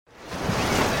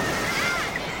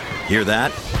Hear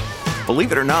that?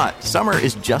 Believe it or not, summer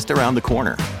is just around the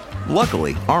corner.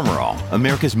 Luckily, Armor All,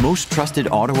 America's most trusted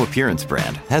auto appearance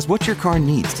brand, has what your car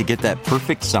needs to get that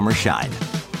perfect summer shine.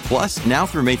 Plus, now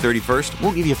through May 31st,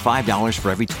 we'll give you $5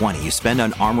 for every $20 you spend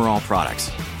on Armor All products.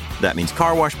 That means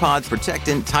car wash pods,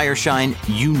 protectant, tire shine,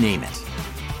 you name it.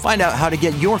 Find out how to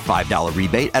get your $5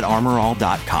 rebate at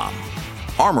armorall.com.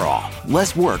 Armor All,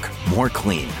 less work, more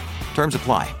clean. Terms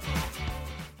apply.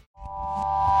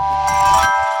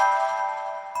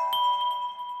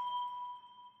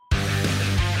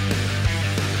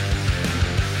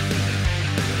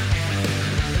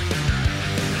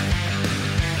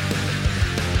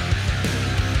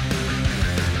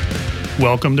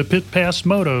 Welcome to Pit Pass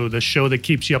Moto, the show that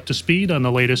keeps you up to speed on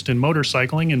the latest in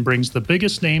motorcycling and brings the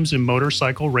biggest names in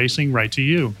motorcycle racing right to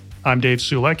you. I'm Dave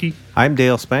Sulecki. I'm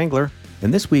Dale Spangler,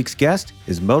 and this week's guest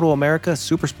is Moto America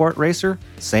Supersport racer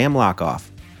Sam Lockoff.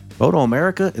 Moto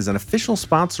America is an official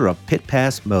sponsor of Pit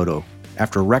Pass Moto.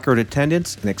 After record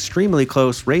attendance and extremely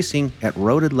close racing at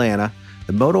Road Atlanta,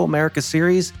 the Moto America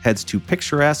Series heads to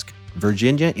picturesque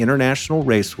Virginia International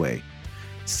Raceway.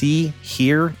 See,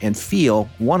 hear, and feel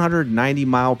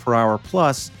 190-mile-per-hour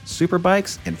plus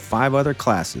superbikes and 5 other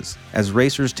classes as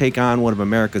racers take on one of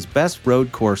America's best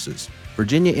road courses.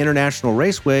 Virginia International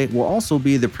Raceway will also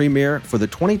be the premiere for the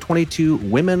 2022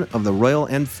 Women of the Royal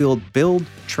Enfield Build,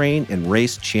 Train, and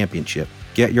Race Championship.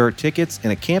 Get your tickets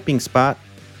and a camping spot,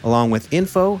 along with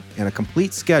info and a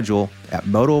complete schedule at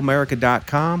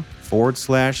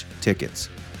motoamerica.com/tickets.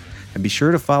 And be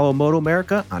sure to follow Moto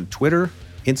America on Twitter,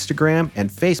 Instagram, and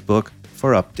Facebook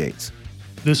for updates.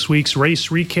 This week's race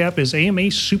recap is AMA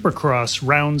Supercross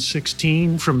Round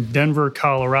 16 from Denver,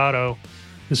 Colorado.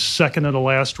 The second to the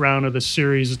last round of the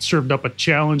series. It served up a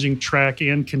challenging track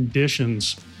and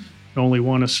conditions. Only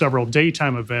one of several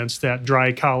daytime events. That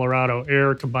dry Colorado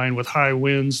air combined with high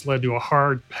winds led to a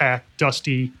hard-packed,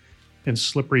 dusty, and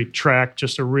slippery track.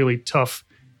 Just a really tough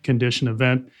condition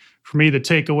event. For me, the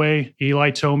takeaway, Eli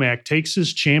Tomac takes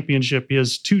his championship. He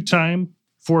is two-time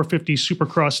 450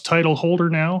 Supercross title holder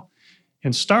now,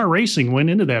 and Star Racing went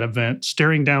into that event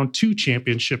staring down 2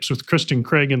 championships with Kristen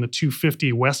Craig in the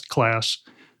 250 West class.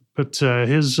 But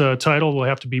his title will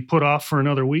have to be put off for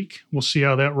another week. We'll see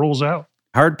how that rolls out.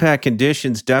 Hard pack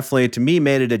conditions definitely, to me,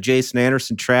 made it a Jason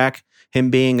Anderson track.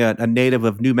 Him being a native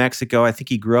of New Mexico, I think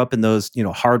he grew up in those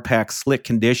hard pack, slick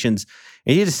conditions.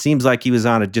 And he just seems like he was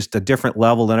on just a different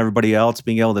level than everybody else,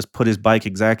 being able to put his bike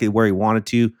exactly where he wanted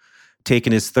to,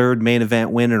 taking his 3rd main event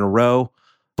win in a row.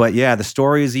 But yeah, the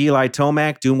story is Eli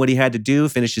Tomac doing what he had to do,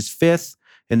 finishes 5th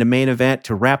in the main event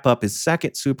to wrap up his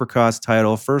 2nd Supercross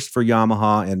title, first for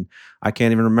Yamaha, and I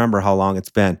can't even remember how long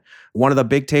it's been. One of the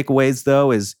big takeaways,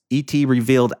 though, is ET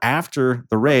revealed after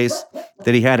the race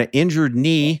that he had an injured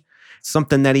knee,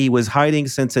 something that he was hiding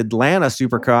since Atlanta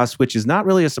Supercross, which is not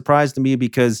really a surprise to me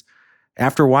because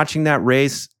after watching that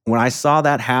race, when I saw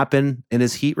that happen in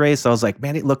his heat race, I was like,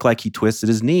 man, it looked like he twisted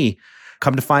his knee.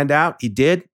 Come to find out, he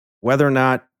did. Whether or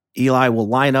not Eli will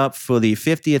line up for the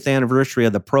 50th anniversary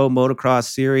of the Pro Motocross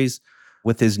Series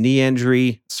with his knee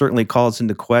injury certainly calls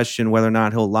into question whether or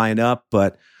not he'll line up.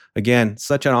 But again,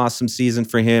 such an awesome season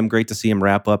for him. Great to see him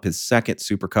wrap up his 2nd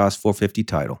Supercross 450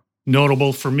 title.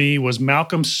 Notable for me was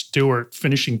Malcolm Stewart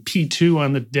finishing P2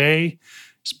 on the day.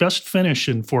 His best finish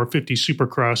in 450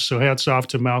 Supercross, so hats off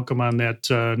to Malcolm on that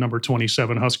number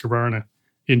 27 Husqvarna.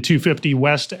 In 250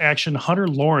 West action, Hunter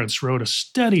Lawrence rode a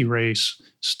steady race,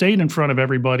 stayed in front of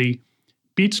everybody,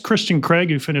 beats Christian Craig,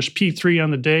 who finished P3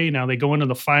 on the day. Now they go into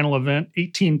the final event.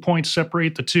 18 points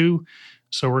separate the two,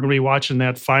 so we're going to be watching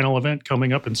that final event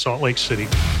coming up in Salt Lake City.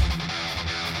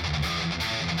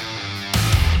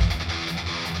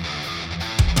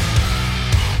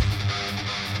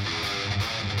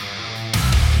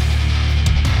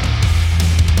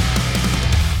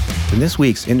 In this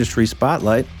week's Industry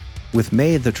Spotlight, with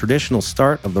May the traditional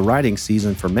start of the riding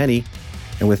season for many,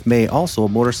 and with May also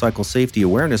Motorcycle Safety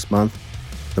Awareness Month,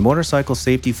 the Motorcycle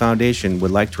Safety Foundation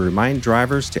would like to remind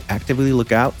drivers to actively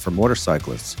look out for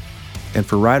motorcyclists, and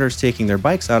for riders taking their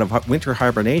bikes out of winter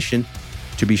hibernation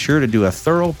to be sure to do a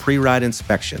thorough pre-ride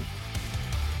inspection.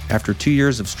 After 2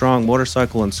 years of strong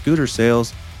motorcycle and scooter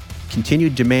sales,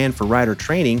 continued demand for rider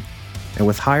training, and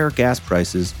with higher gas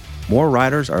prices, more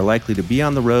riders are likely to be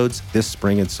on the roads this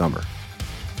spring and summer.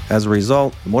 As a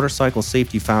result, the Motorcycle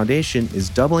Safety Foundation is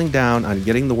doubling down on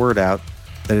getting the word out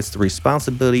that it's the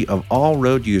responsibility of all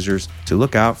road users to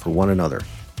look out for one another.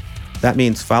 That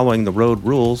means following the road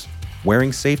rules,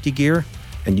 wearing safety gear,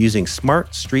 and using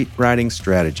smart street riding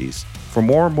strategies. For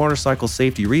more motorcycle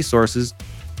safety resources,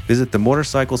 visit the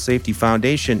Motorcycle Safety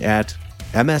Foundation at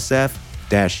msf-usa.org.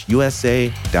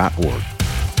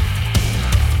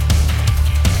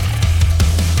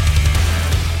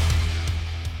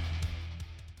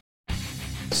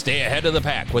 Stay ahead of the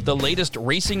pack with the latest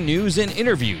racing news and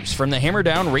interviews from the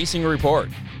Hammerdown Racing Report,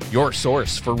 your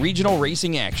source for regional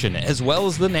racing action as well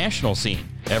as the national scene.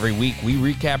 Every week, we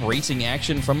recap racing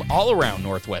action from all around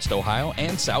Northwest Ohio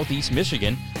and Southeast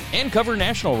Michigan and cover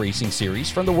national racing series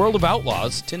from the World of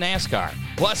Outlaws to NASCAR.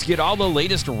 Plus, get all the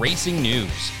latest racing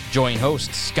news. Join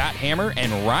hosts Scott Hammer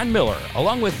and Ron Miller,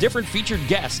 along with different featured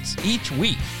guests each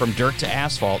week. From dirt to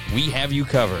asphalt, we have you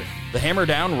covered. The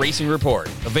Hammerdown Racing Report,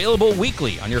 available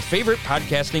weekly on your favorite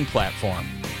podcasting platform.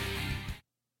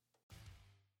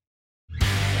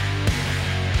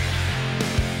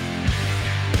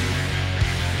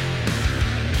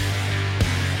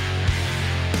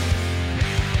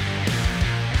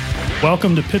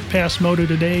 Welcome to Pit Pass Moto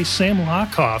today. Sam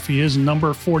Lockhoff, he is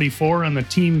number 44 on the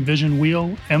Team Vision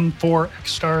Wheel M4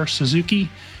 X-Star Suzuki.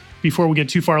 Before we get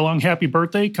too far along, happy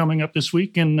birthday coming up this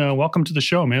week, and welcome to the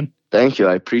show, man. Thank you.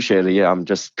 I appreciate it. Yeah, I'm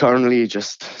currently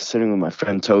sitting with my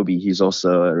friend Toby. He's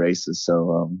also a racer,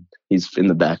 so he's in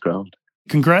the background.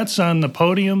 Congrats on the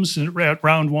podiums at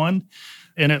round one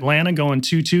in Atlanta, going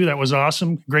 2-2. That was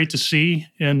awesome. Great to see.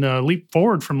 And leap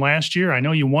forward from last year. I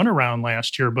know you won a round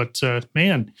last year, but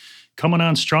man, coming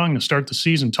on strong to start the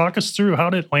season. Talk us through how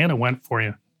Atlanta went for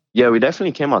you. Yeah, we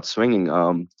definitely came out swinging.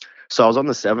 So I was on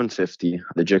the 750,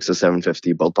 the Gixxer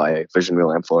 750 built by Vision Wheel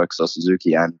M4 X-Star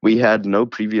Suzuki, and we had no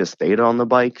previous data on the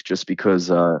bike just because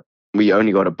we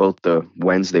only got it built the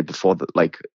Wednesday before the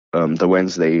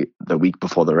week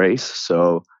before the race.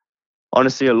 So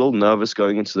honestly, a little nervous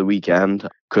going into the weekend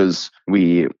because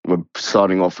we were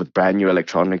starting off with brand new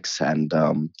electronics, and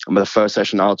the first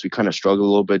session out, we kind of struggled a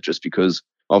little bit just because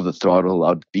of the throttle.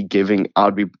 I'd be giving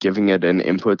it an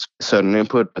input, certain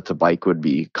input, but the bike would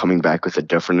be coming back with a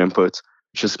different input.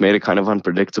 It just made it kind of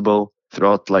unpredictable.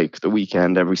 Throughout the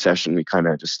weekend, every session, we kind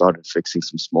of just started fixing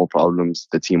some small problems.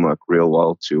 The team worked real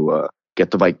well to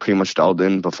get the bike pretty much dialed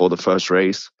in before the first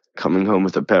race. Coming home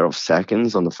with a pair of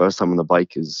seconds on the first time on the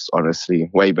bike is honestly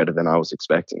way better than I was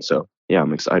expecting. So yeah,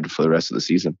 I'm excited for the rest of the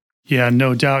season. Yeah,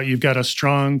 no doubt. You've got a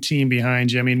strong team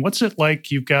behind you. I mean, what's it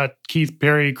like? You've got Keith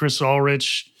Perry, Chris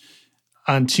Ulrich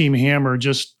on Team Hammer,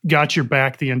 just got your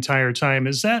back the entire time.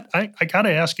 Is that, I got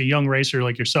to ask a young racer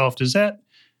like yourself, does that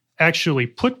actually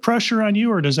put pressure on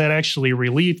you, or does that actually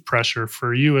relieve pressure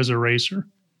for you as a racer?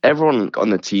 Everyone on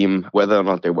the team, whether or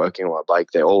not they're working on a bike,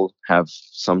 they all have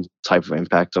some type of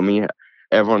impact on me.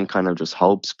 Everyone kind of just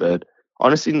helps, but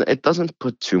honestly, it doesn't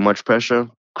put too much pressure.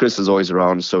 Chris is always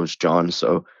around, so is John.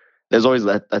 So there's always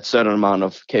that certain amount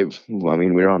of, okay, I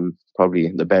mean, we're on probably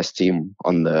the best team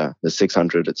on the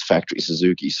 600. It's factory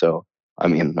Suzuki. So, I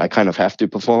mean, I kind of have to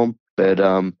perform. But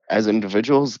as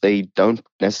individuals, they don't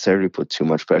necessarily put too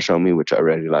much pressure on me, which I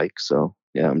really like. So,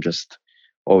 yeah, I'm just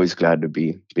always glad to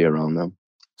be around them.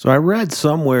 So I read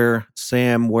somewhere,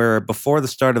 Sam, where before the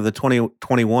start of the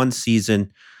 2021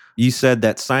 season, you said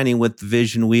that signing with the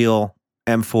Vision Wheel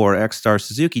M4 X-Star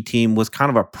Suzuki team was kind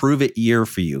of a prove-it year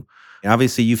for you.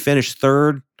 Obviously, you finished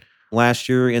third last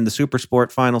year in the Super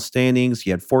Sport final standings.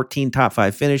 You had 14 top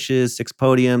 5 finishes, 6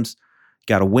 podiums,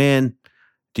 got a win.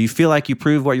 Do you feel like you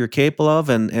proved what you're capable of?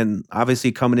 And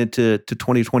obviously, coming into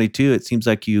 2022, it seems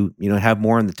like you have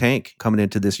more in the tank coming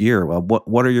into this year. Well,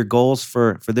 what are your goals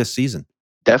for this season?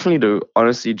 Definitely to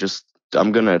honestly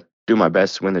I'm going to do my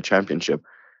best to win the championship.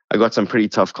 I got some pretty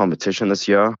tough competition this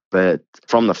year, but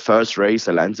from the first race,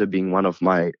 Atlanta being one of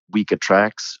my weaker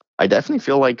tracks, I definitely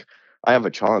feel like I have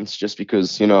a chance just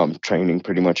because, I'm training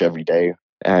pretty much every day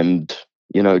and,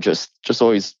 just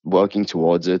always working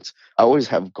towards it. I always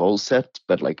have goals set,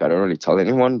 but I don't really tell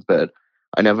anyone, but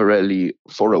I never really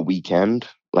for a weekend,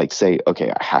 say,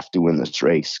 okay, I have to win this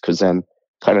race, because then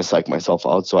kind of psych myself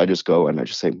out. So I just go and I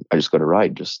just say, I just got to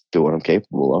ride, just do what I'm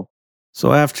capable of.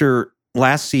 So after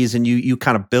last season, you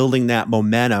kind of building that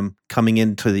momentum coming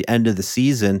into the end of the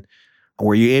season,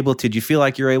 did you feel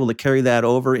like you're able to carry that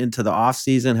over into the off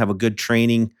season, have a good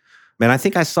training? Man, I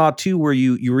think I saw too where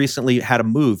you recently had a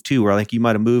move too, where I think you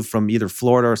might have moved from either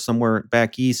Florida or somewhere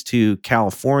back east to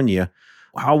California.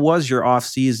 How was your off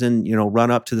season, run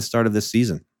up to the start of this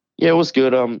season? Yeah, it was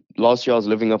good. Last year I was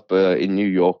living up in New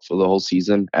York for the whole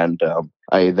season, and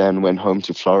I then went home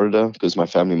to Florida because my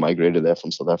family migrated there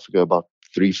from South Africa about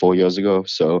 3-4 years ago.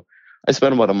 So I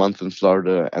spent about a month in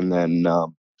Florida, and then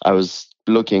I'm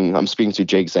speaking to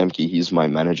Jake Zemke, he's my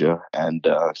manager, and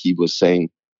he was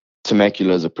saying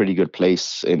Temecula is a pretty good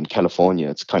place in California.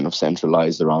 It's kind of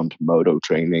centralized around moto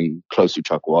training, close to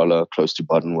Chuckwalla, close to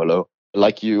Buttonwillow.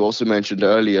 Like you also mentioned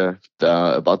earlier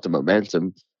about the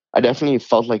momentum, I definitely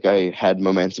felt like I had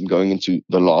momentum going into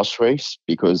the last race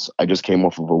because I just came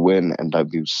off of a win and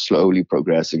I've been slowly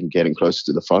progressing, getting closer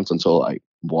to the front until I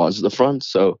was the front.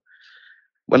 So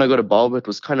when I got a Balba, it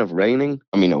was kind of raining.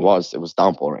 I mean, it was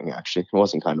downpouring actually. It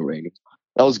wasn't kind of raining.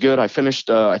 That was good. I finished,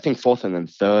 I think, fourth and then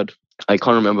third. I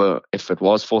can't remember if it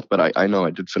was fourth, but I know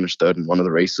I did finish third in one of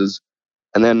the races.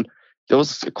 And then there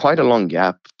was quite a long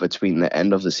gap between the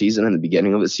end of the season and the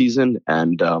beginning of the season.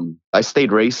 And I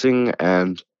stayed racing,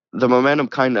 and the momentum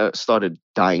kind of started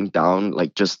dying down,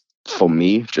 like just for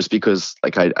me, just because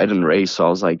like I didn't race. So I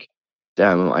was like,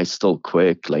 damn, I still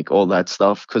quick, like all that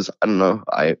stuff. Because I don't know,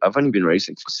 I've only been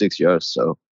racing for 6 years.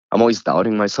 So I'm always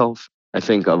doubting myself. I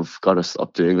think I've got to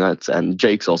stop doing that. And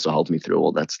Jake's also helped me through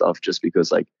all that stuff, just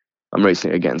because like I'm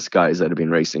racing against guys that have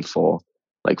been racing for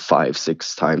like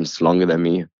 5-6 times longer than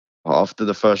me. After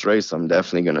the first race, I'm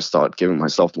definitely going to start giving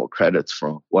myself more credits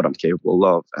for what I'm capable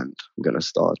of. And I'm going to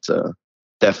start,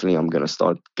 I'm going to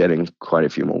start getting quite a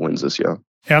few more wins this year.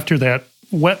 After that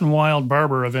Wet and Wild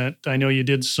Barber event, I know you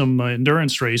did some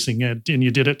endurance racing and you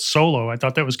did it solo. I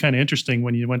thought that was kind of interesting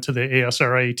when you went to the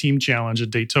ASRA Team Challenge at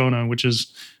Daytona, which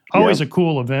is always a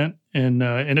cool event. And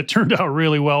it turned out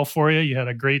really well for you. You had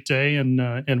a great day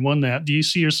and won that. Do you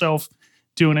see yourself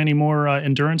doing any more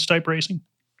endurance type racing?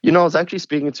 You know, I was actually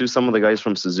speaking to some of the guys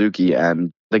from Suzuki,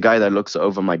 and the guy that looks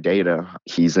over my data,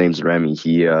 his name's Remy.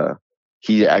 He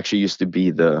actually used to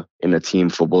be in a team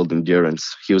for World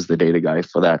Endurance. He was the data guy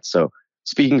for that. So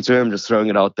speaking to him, just throwing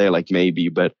it out there, like maybe,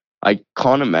 but I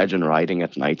can't imagine riding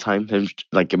at nighttime.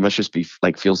 Like it must just be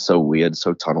like feels so weird,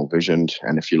 so tunnel visioned.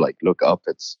 And if you like look up,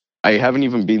 I haven't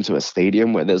even been to a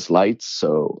stadium where there's lights.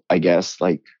 So I guess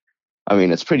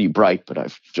it's pretty bright, but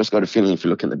I've just got a feeling if you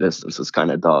look in the distance, it's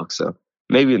kind of dark. So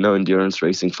maybe no endurance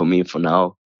racing for me for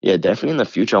now. Yeah, definitely in the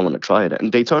future, I want to try it.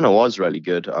 And Daytona was really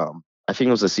good. I think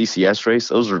it was a CCS race.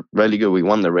 Those were really good. We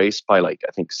won the race by I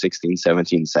think 16,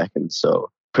 17 seconds. So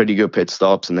pretty good pit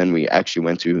stops. And then we actually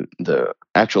went to the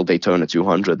actual Daytona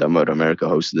 200 that Moto America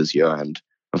hosted this year. And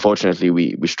unfortunately,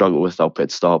 we struggled with our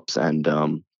pit stops. And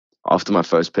after my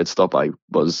first pit stop, I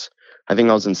think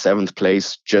I was in 7th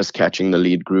place, just catching the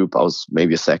lead group. I was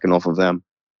maybe a second off of them.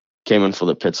 Came in for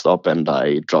the pit stop and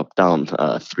I dropped down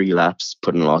 3 laps,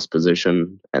 put in last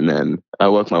position, and then I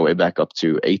worked my way back up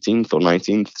to 18th or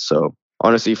 19th. So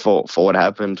honestly, for what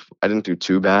happened, I didn't do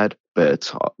too bad,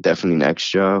 but definitely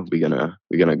next year we're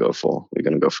gonna go for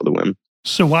the win.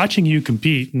 So watching you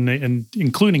compete, and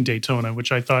including Daytona,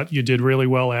 which I thought you did really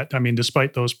well at, I mean,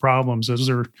 despite those problems, those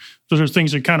are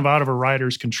things that are kind of out of a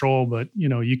rider's control, but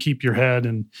you keep your head.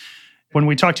 And when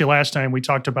we talked to you last time, we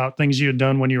talked about things you had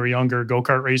done when you were younger,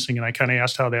 go-kart racing, and I kind of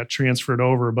asked how that transferred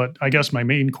over. But I guess my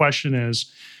main question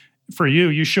is, for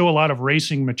you show a lot of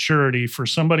racing maturity for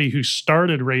somebody who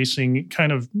started racing,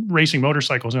 kind of racing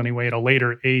motorcycles anyway, at a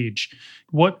later age.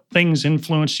 What things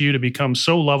influenced you to become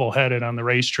so level-headed on the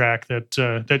racetrack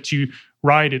that you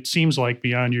ride, it seems like,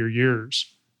 beyond your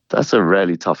years? That's a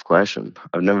really tough question.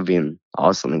 I've never been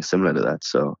asked something similar to that,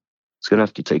 so it's going to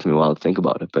have to take me a while to think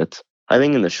about it. But I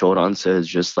think in the short answer is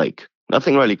just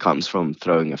nothing really comes from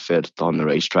throwing a fit on the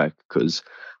racetrack, because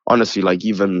honestly,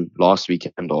 even last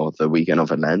weekend or the weekend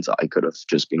of Atlanta, I could have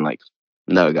just been like,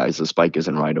 no guys, the bike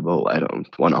isn't rideable. I don't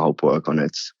want to help work on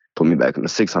it. Put me back in the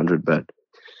 600. But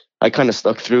I kind of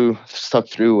stuck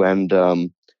through and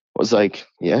was like,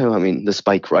 yeah, I mean, this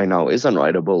bike right now is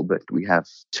unrideable, but we have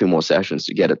 2 more sessions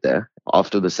to get it there.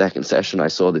 After the second session, I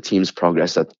saw the team's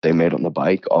progress that they made on the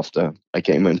bike after I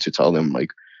came in to tell them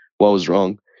what was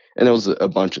wrong. And there was a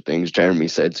bunch of things. Jeremy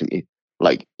said to me,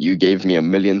 you gave me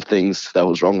 1 million things that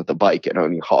was wrong with the bike and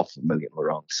only 500,000 were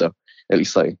wrong. So at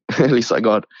least I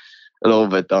got a little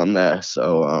bit done there.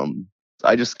 So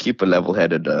I just keep a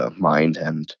level-headed mind,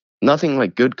 and nothing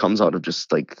good comes out of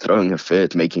just throwing a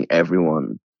fit, making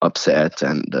everyone upset.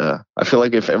 And I feel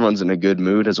like if everyone's in a good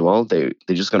mood as well, they're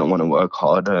just going to want to work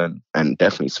harder and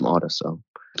definitely smarter. So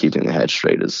keeping the head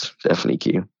straight is definitely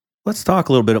key. Let's talk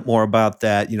a little bit more about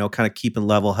that, kind of keeping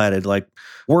level-headed,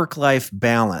 work-life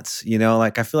balance.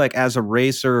 I feel like as a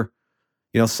racer,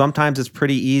 sometimes it's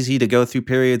pretty easy to go through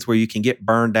periods where you can get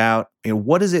burned out.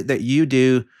 What is it that you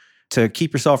do to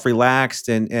keep yourself relaxed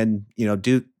and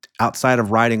do outside of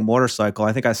riding a motorcycle?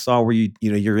 I think I saw where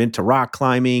you're into rock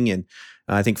climbing and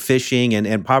I think fishing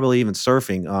and probably even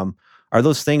surfing. Are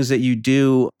those things that you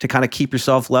do to kind of keep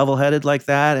yourself level-headed like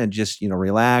that and just,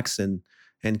 relax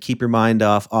and keep your mind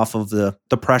off of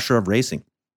the pressure of racing?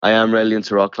 I am really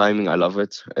into rock climbing. I love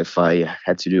it. If I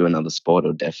had to do another sport, it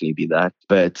would definitely be that.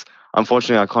 But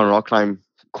unfortunately, I can't rock climb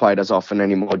quite as often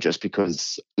anymore, just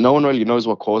because no one really knows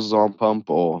what causes arm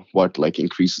pump or what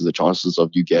increases the chances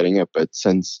of you getting it. But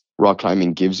since rock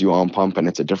climbing gives you arm pump and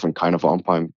it's a different kind of arm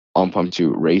pump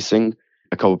to racing,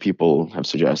 a couple of people have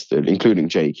suggested, including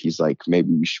Jake, he's like,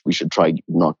 maybe we should try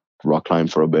not rock climb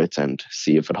for a bit and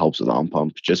see if it helps with arm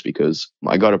pump, just because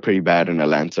I got it pretty bad in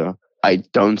Atlanta. I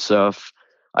don't surf.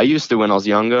 I used to when I was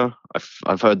younger.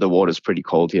 I've heard the water's pretty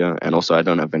cold here, and also I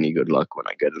don't have any good luck when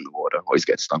I get in the water. I always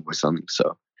get stung by something,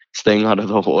 so staying out of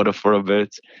the water for a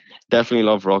bit. Definitely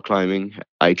love rock climbing.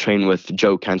 I train with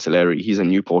Joe Cancelleri. He's in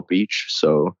Newport Beach,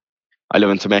 so I live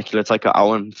in Temecula. It's like an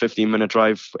hour and 15-minute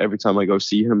drive every time I go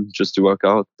see him just to work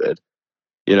out. But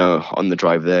on the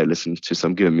drive there, listen to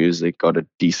some good music, got a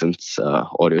decent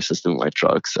audio system in my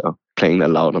truck, so playing that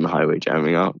loud on the highway,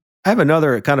 jamming out. I have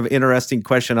another kind of interesting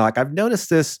question. Like, I've noticed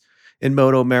this in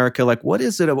Moto America. Like, what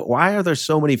is it? Why are there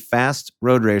so many fast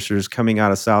road racers coming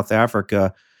out of South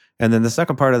Africa? And then the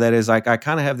second part of that is, like, I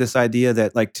kind of have this idea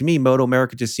that, like, to me, Moto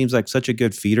America just seems like such a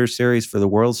good feeder series for the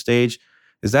world stage.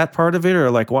 Is that part of it? Or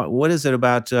like, what is it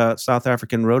about South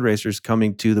African road racers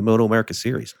coming to the Moto America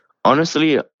series?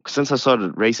 Honestly, since I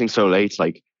started racing so late,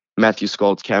 like Matthew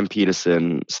Scott, Cam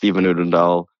Peterson, Stephen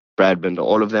Udendal, Brad Binder,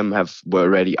 all of them were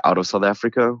already out of South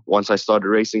Africa once I started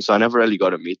racing. So I never really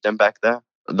got to meet them back there.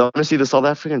 Honestly, the South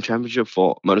African Championship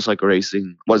for motorcycle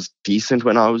racing was decent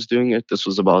when I was doing it. This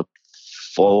was about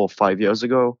 4 or 5 years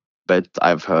ago. But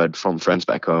I've heard from friends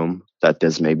back home that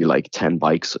there's maybe like 10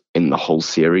 bikes in the whole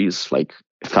series, like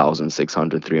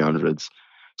 1,600, 300s.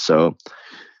 So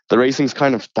the racing's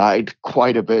kind of died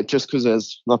quite a bit just because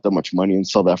there's not that much money in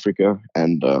South Africa.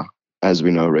 And as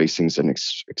we know, racing's an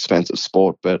expensive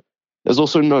sport, but there's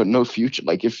also no future.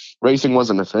 Like, if racing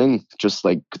wasn't a thing, just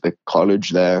like the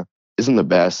college there isn't the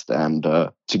best. And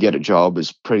to get a job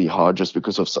is pretty hard just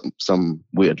because of some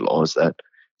weird laws that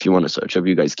if you want to search up,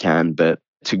 you guys can. But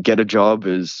to get a job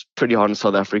is pretty hard in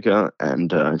South Africa.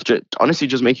 And honestly,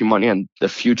 just making money and the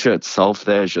future itself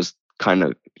there is just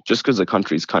because the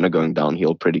country's kind of going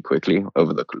downhill pretty quickly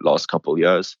over the last couple of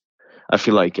years. I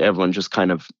feel like everyone just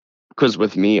kind of, because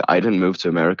with me, I didn't move to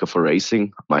America for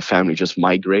racing. My family just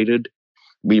migrated.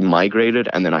 We migrated,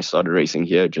 and then I started racing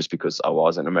here just because I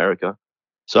was in America.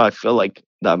 So I feel like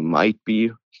that might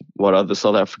be what other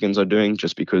South Africans are doing,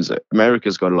 just because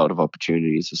America's got a lot of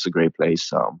opportunities. It's a great place.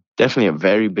 Definitely a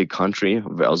very big country.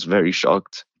 I was very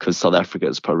shocked because South Africa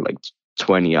is probably like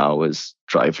 20 hours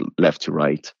drive left to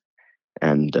right.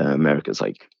 And America's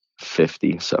like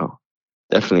 50. So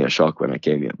definitely a shock when I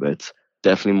came here, but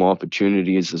definitely more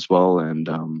opportunities as well. And,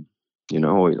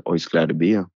 always glad to be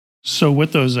here. So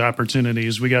with those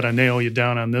opportunities, we got to nail you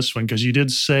down on this one, because you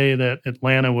did say that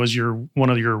Atlanta was one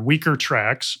of your weaker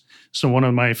tracks. So one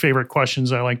of my favorite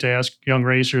questions I like to ask young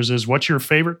racers is, what's your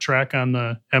favorite track on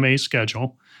the MA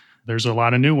schedule? There's a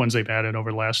lot of new ones they've added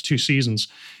over the last 2 seasons.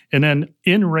 And then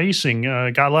in racing,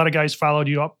 got a lot of guys followed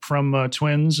you up from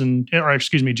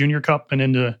Junior Cup and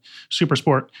into Super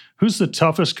Sport. Who's the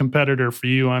toughest competitor for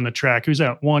you on the track? Who's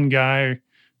that one guy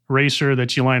racer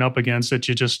that you line up against that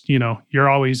you just, you're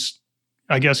always,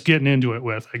 I guess, getting into it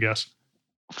with, I guess?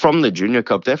 From the Junior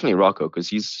Cup, definitely Rocco, because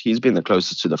he's been the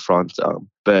closest to the front.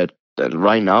 But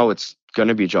right now it's going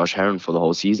to be Josh Herron for the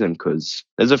whole season, because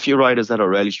there's a few riders that are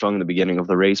really strong in the beginning of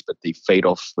the race, but they fade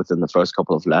off within the first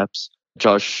couple of laps.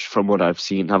 Josh, from what I've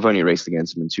seen, I've only raced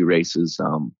against him in 2 races.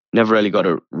 Never really got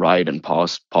to ride and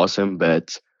pass him,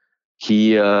 but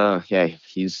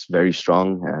he's very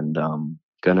strong, and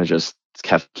gonna just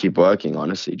keep working.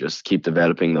 Honestly, just keep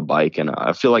developing the bike, and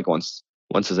I feel like once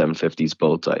the 750 is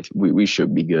built, we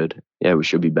should be good. Yeah, we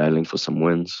should be battling for some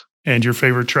wins. And your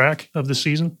favorite track of the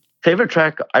season? Favorite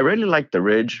track, I really like the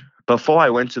Ridge. Before I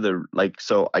went to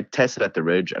so I tested at the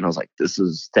Ridge and I was like, this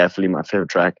is definitely my favorite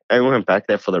track. I went back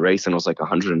there for the race and it was like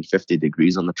 150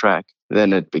 degrees on the track.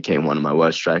 Then it became one of my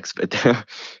worst tracks. But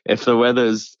if the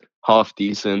weather's half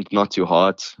decent, not too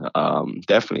hot,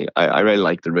 definitely, I really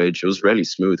like the Ridge. It was really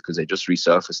smooth because they just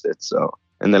resurfaced it. So,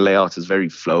 and the layout is very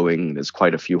flowing. There's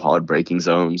quite a few hard braking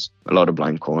zones, a lot of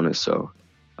blind corners. So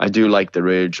I do like the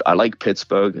Ridge. I like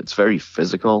Pittsburgh. It's very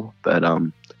physical, but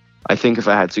I think if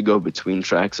I had to go between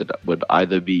tracks, it would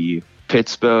either be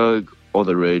Pittsburgh or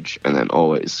the Ridge, and then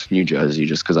always New Jersey,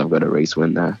 just because I've got a race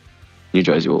win there. New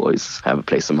Jersey will always have a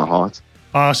place in my heart.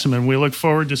 Awesome, and we look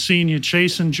forward to seeing you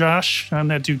chasing Josh on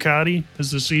that Ducati as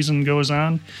the season goes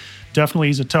on. Definitely,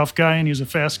 he's a tough guy and he's a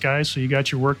fast guy, so you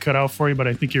got your work cut out for you, but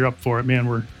I think you're up for it, man.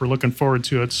 We're looking forward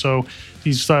to it. So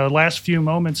these last few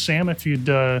moments, Sam, if you'd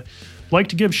like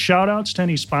to give shout outs to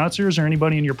any sponsors or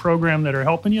anybody in your program that are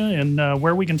helping you, and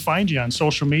where we can find you on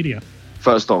social media.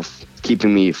 First off,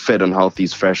 keeping me fit and healthy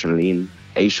is fresh and lean.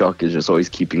 A-Shock is just always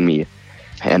keeping me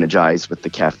energized with the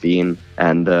caffeine.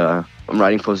 And I'm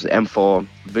riding for M4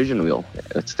 Vision Wheel.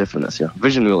 It's different this year.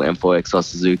 Vision Wheel M4 XR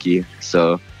Suzuki.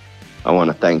 So I want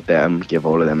to thank them, give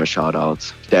all of them a shout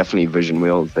out. Definitely Vision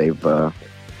Wheel. They've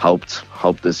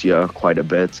helped this year quite a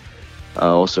bit. I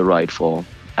also write for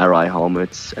RI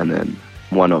Helmets, and then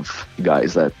one of the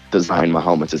guys that designed my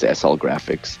helmets is SL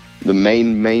Graphics. The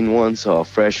main ones are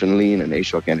Fresh and Lean and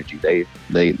A-Shock Energy.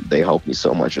 They help me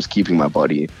so much, just keeping my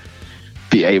body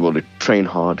be able to train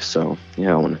hard. So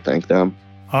yeah, I want to thank them.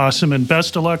 Awesome, and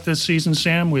best of luck this season,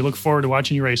 Sam. We look forward to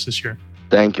watching you race this year.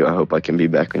 Thank you. I hope I can be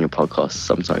back on your podcast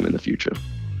sometime in the future.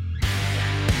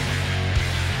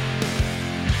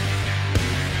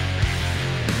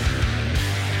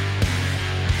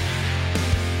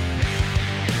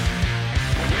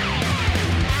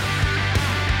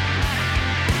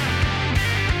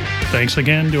 Thanks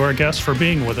again to our guests for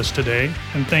being with us today,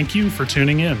 and thank you for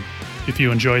tuning in. If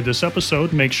you enjoyed this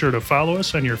episode, make sure to follow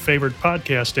us on your favorite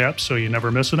podcast app so you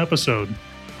never miss an episode.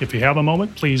 If you have a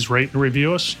moment, please rate and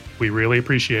review us. We really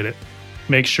appreciate it.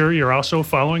 Make sure you're also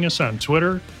following us on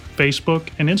Twitter, Facebook,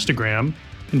 and Instagram,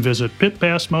 and visit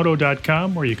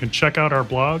pitpassmoto.com where you can check out our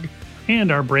blog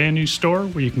and our brand new store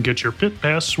where you can get your Pit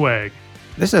Pass swag.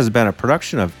 This has been a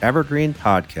production of Evergreen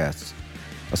Podcasts.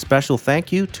 A special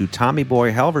thank you to Tommy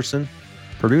Boy Halverson,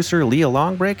 producer Leah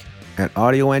Longbreak, and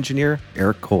audio engineer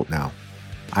Eric Coltnow.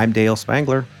 I'm Dale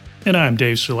Spangler. And I'm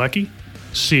Dave Selecki.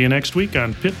 See you next week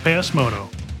on Pit Pass Moto.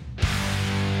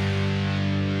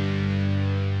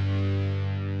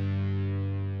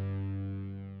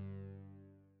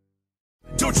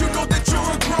 Don't you know that you're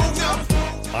a grown-up?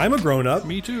 I'm a grown-up.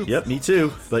 Me too. Yep, me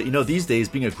too. But these days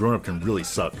being a grown-up can really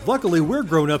suck. Luckily, we're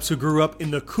grown-ups who grew up in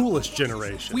the coolest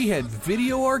generation. We had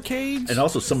video arcades. And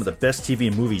also some of the best TV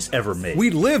and movies ever made.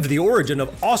 We lived the origin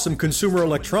of awesome consumer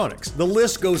electronics. The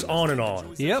list goes on and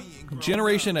on. Yep,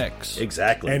 Generation X.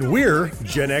 Exactly. And we're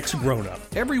Gen X grown-up.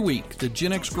 Every week, the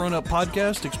Gen X Grown Up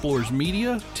podcast explores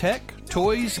media, tech,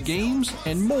 toys, games,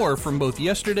 and more from both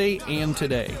yesterday and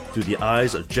today. Through the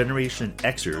eyes of Generation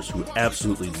Xers who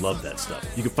absolutely love that stuff.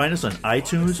 You can find us on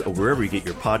iTunes or wherever you get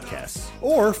your podcasts.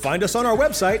 Or find us on our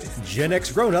website,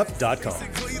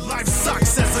 genxgrownup.com. Life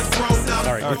sucks as a grown-up.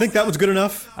 All right, you think that was good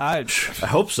enough? I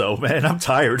hope so, man. I'm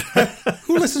tired.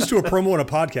 Who listens to a promo on a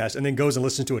podcast and then goes and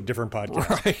listens to a different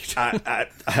podcast? Right.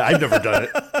 I've never done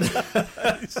it.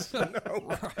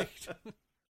 No. Right.